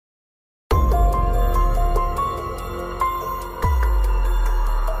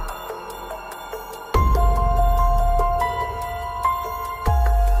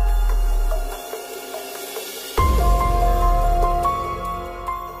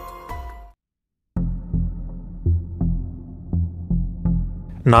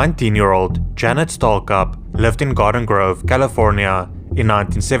19-year-old Janet Stallcup lived in Garden Grove, California in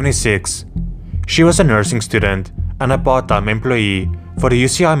 1976. She was a nursing student and a part-time employee for the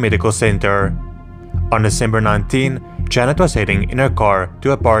UCI Medical Center. On December 19, Janet was heading in her car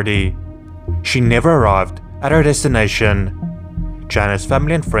to a party. She never arrived at her destination. Janet's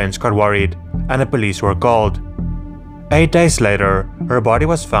family and friends got worried and the police were called. 8 days later, her body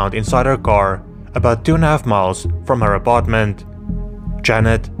was found inside her car, about 2.5 miles from her apartment.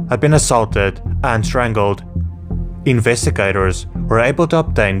 Janet had been assaulted and strangled. Investigators were able to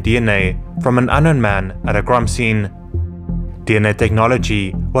obtain DNA from an unknown man at a crime scene. DNA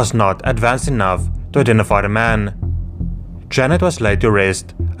technology was not advanced enough to identify the man. Janet was laid to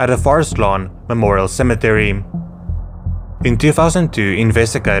rest at the Forest Lawn Memorial Cemetery. In 2002,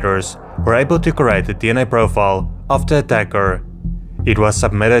 investigators were able to create a DNA profile of the attacker. It was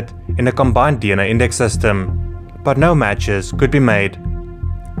submitted in a combined DNA index system, but no matches could be made.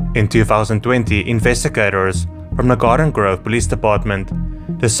 In 2020, investigators from the Garden Grove Police Department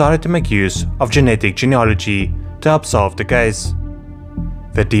decided to make use of genetic genealogy to help solve the case.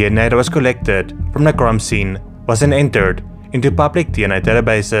 The DNA that was collected from the crime scene was then entered into public DNA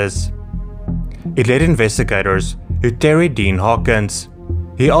databases. It led investigators to Terry Dean Hawkins.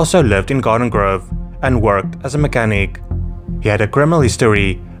 He also lived in Garden Grove and worked as a mechanic. He had a criminal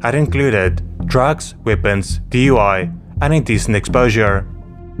history that included drugs, weapons, DUI, and indecent exposure.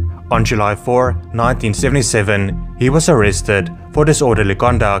 On July 4, 1977, he was arrested for disorderly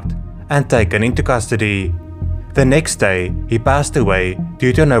conduct and taken into custody. The next day, he passed away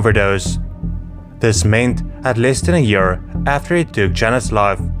due to an overdose. This meant at less than a year after he took Janet's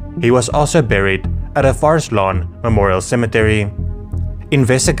life, he was also buried at a Forest Lawn Memorial Cemetery.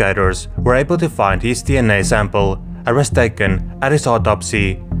 Investigators were able to find his DNA sample that was taken at his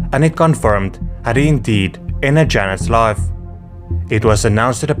autopsy, and it confirmed that he indeed ended Janet's life. It was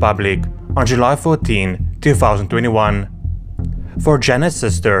announced to the public on July 14, 2021. For Janet's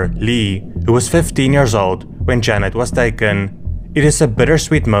sister, Lee, who was 15 years old when Janet was taken, it is a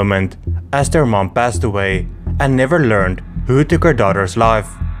bittersweet moment as their mom passed away and never learned who took her daughter's life.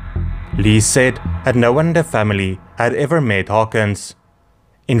 Lee said that no one in the family had ever met Hawkins.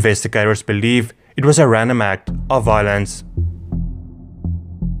 Investigators believe it was a random act of violence.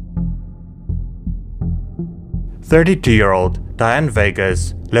 32-year-old Diane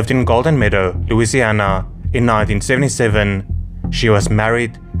Vegas lived in Golden Meadow, Louisiana in 1977. She was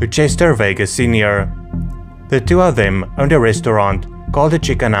married to Chester Vegas Sr. The two of them owned a restaurant called the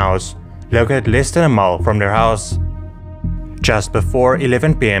Chicken House, located less than a mile from their house. Just before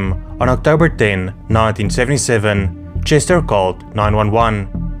 11 p.m. on October 10, 1977, Chester called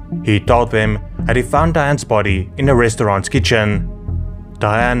 911. He told them that he found Diane's body in the restaurant's kitchen.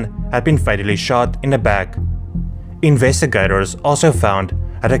 Diane had been fatally shot in the back. Investigators also found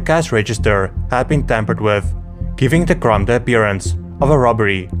that a cash register had been tampered with, giving the crime the appearance of a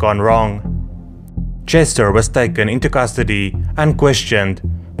robbery gone wrong. Chester was taken into custody and questioned,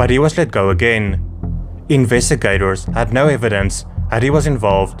 but he was let go again. Investigators had no evidence that he was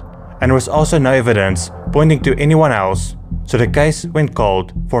involved, and there was also no evidence pointing to anyone else, so the case went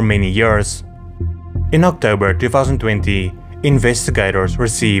cold for many years. In October 2020, investigators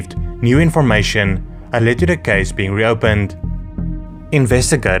received new information that led to the case being reopened.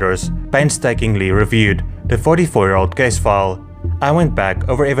 Investigators painstakingly reviewed the 44-year-old case file and went back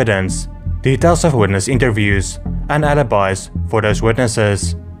over evidence, details of witness interviews, and alibis for those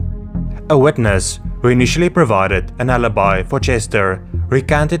witnesses. A witness who initially provided an alibi for Chester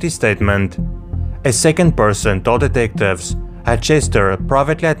recanted his statement. A second person told detectives that Chester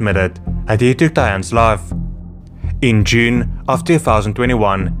privately admitted that he took Diane's life. In June of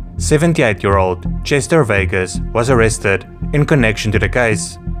 2021, 78-year-old Chester Vegas was arrested in connection to the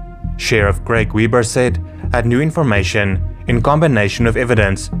case. Sheriff Craig Weber said that new information, in combination with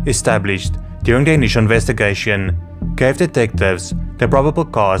evidence established during the initial investigation, gave detectives the probable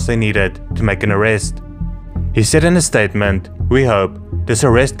cause they needed to make an arrest. He said in a statement, "We hope this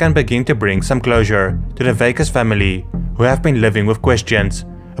arrest can begin to bring some closure to the Vegas family, who have been living with questions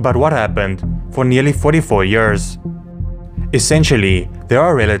about what happened for nearly 44 years. Essentially, there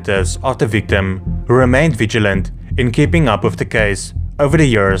are relatives of the victim who remained vigilant in keeping up with the case over the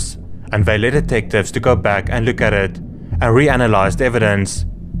years, and they led detectives to go back and look at it and reanalyze the evidence.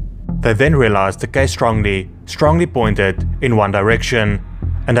 They then realized the case strongly pointed in one direction,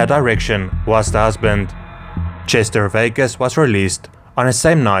 and that direction was the husband. Chester Vegas was released on the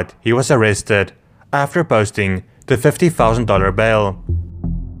same night he was arrested after posting the $50,000 bail.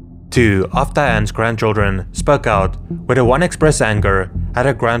 Two of Diane's grandchildren spoke out, where the one expressed anger that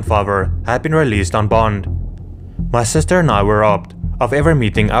her grandfather had been released on bond. "My sister and I were robbed of ever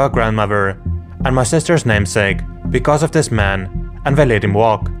meeting our grandmother and my sister's namesake because of this man, and they let him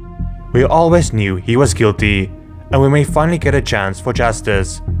walk. We always knew he was guilty, and when we finally get a chance for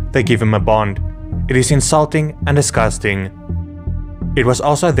justice, they give him a bond. It is insulting and disgusting. It was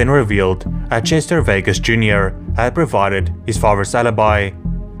also then revealed that Chester Vegas Jr. had provided his father's alibi.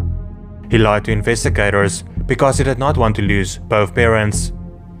 He lied to investigators because he did not want to lose both parents.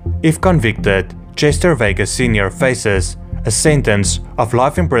 If convicted, Chester Vegas Sr. faces a sentence of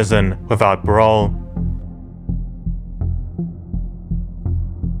life in prison without parole.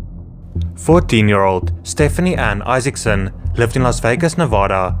 14-year-old Stephanie Ann Isaacson lived in Las Vegas,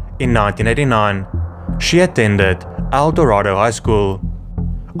 Nevada in 1989. She attended El Dorado High School.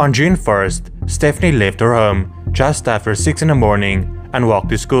 On June 1st, Stephanie left her home just after 6 in the morning and walked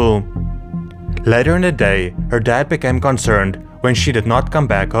to school. Later in the day, her dad became concerned when she did not come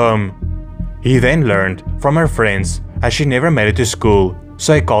back home. He then learned from her friends that she never made it to school,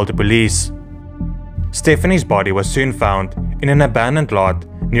 so he called the police. Stephanie's body was soon found in an abandoned lot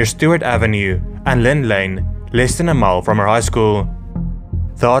near Stewart Avenue and Lynn Lane, less than a mile from her high school.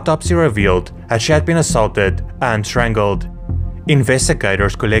 The autopsy revealed that she had been assaulted and strangled.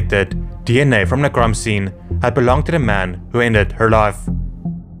 Investigators collected DNA from the crime scene that belonged to the man who ended her life.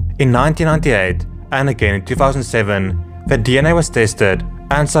 In 1998 and again in 2007, the DNA was tested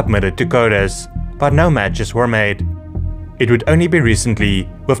and submitted to CODIS, but no matches were made. It would only be recently,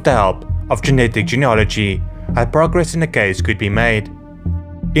 with the help of genetic genealogy, that progress in the case could be made.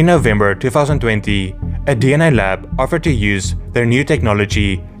 In November 2020, a DNA lab offered to use their new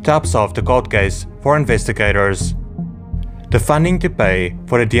technology to help solve the cold case for investigators. The funding to pay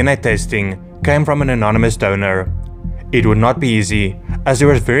for the DNA testing came from an anonymous donor. It would not be easy, as there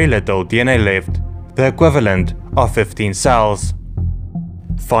was very little DNA left, the equivalent of 15 cells.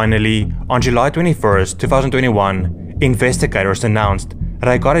 Finally, on July 21, 2021, investigators announced that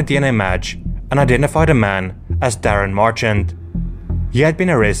they got a DNA match and identified a man as Darren Marchant. He had been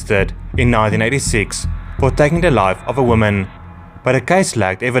arrested in 1986 for taking the life of a woman, but the case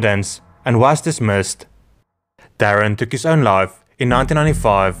lacked evidence and was dismissed. Darren took his own life in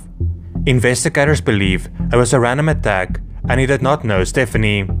 1995. Investigators believe it was a random attack and he did not know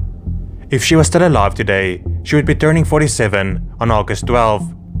Stephanie. If she was still alive today, she would be turning 47 on August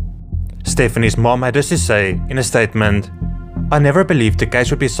 12. Stephanie's mom had this to say in a statement: "I never believed the case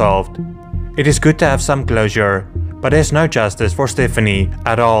would be solved. It is good to have some closure, but there's no justice for Stephanie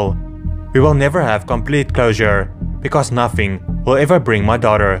at all. We will never have complete closure because nothing will ever bring my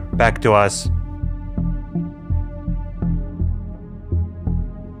daughter back to us."